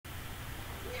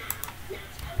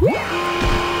You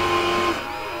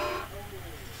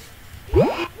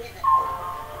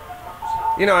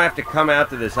know, I have to come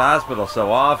out to this hospital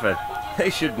so often.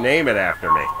 They should name it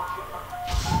after me.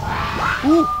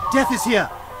 Ooh, Death is here.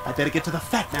 I'd better get to the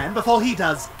fat man before he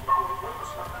does.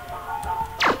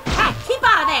 Hey, keep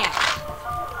out of there!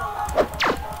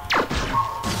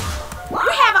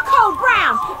 We have a code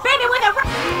brown, baby with a...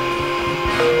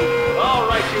 All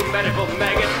right, you medical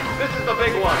maggot. This is the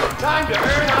big one. Time to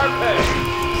earn our pay.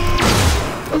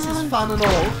 This is fun and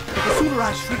all, but the sooner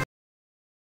I shrink...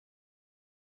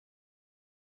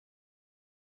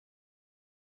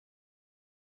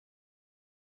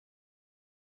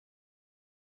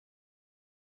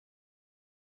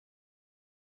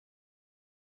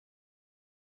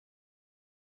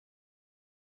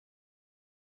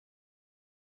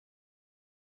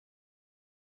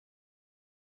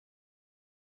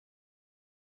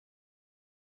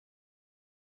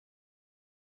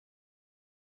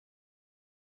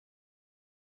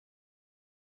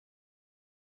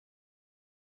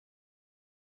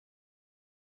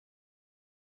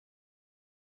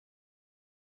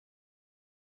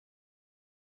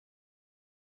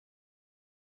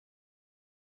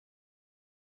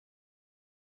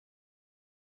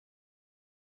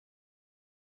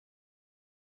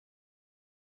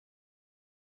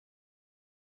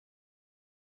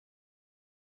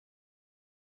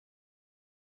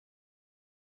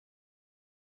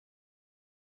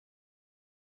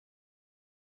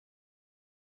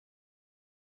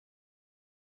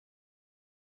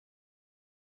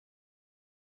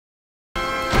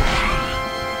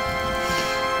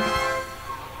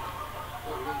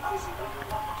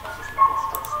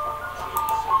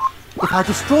 If I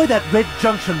destroy that red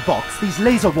junction box, these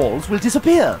laser walls will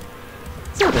disappear.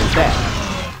 So there's that.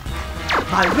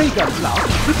 My ray gun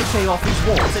blast will ricochet off these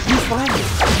walls at useful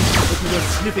angles. If you were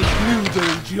sniffing glue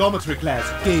during geometry class,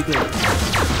 gay day.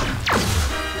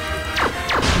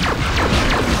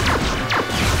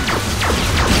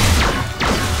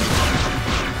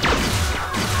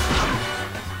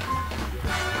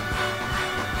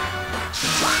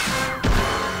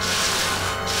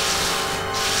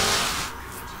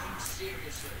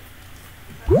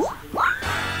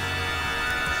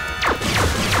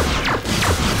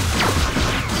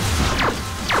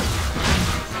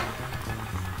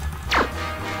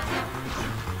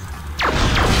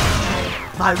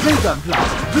 My ray gun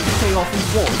blast ricochet off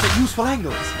these walls at useful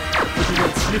angles. If you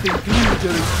went sniffing glue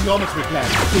during geometry class,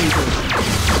 David.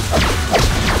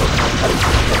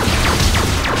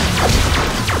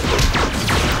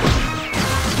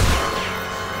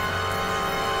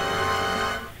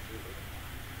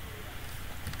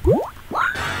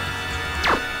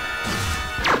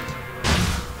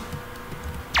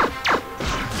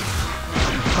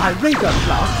 My ray gun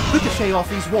blast ricochet off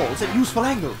these walls at useful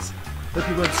angles. If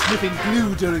you weren't sniffing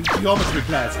glue during geometry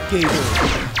class, Gable.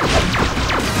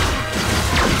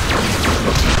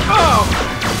 Oh!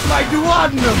 My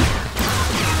duodenum!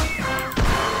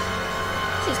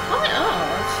 This is quite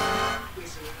odd.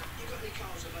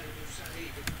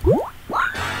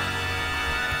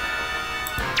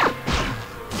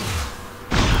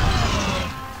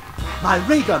 My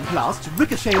ray gun blast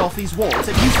ricochet off these walls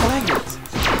at useful angles.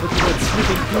 If you weren't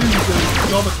sniffing glue during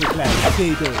geometry class,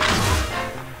 Gable.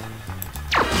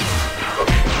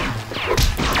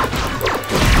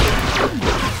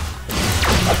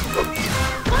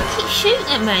 Shooting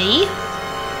at me.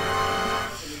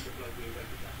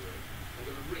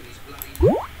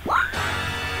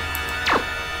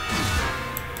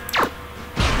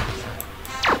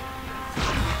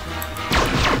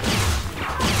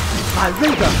 My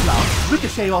ray gun blast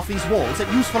ricochet off these walls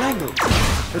at useful angles.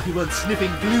 If you weren't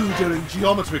sniffing glue during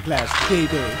geometry class,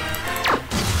 Gable.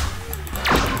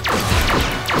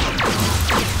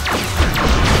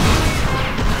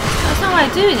 That's not how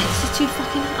I'm doing it. It's just too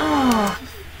fucking... Oh.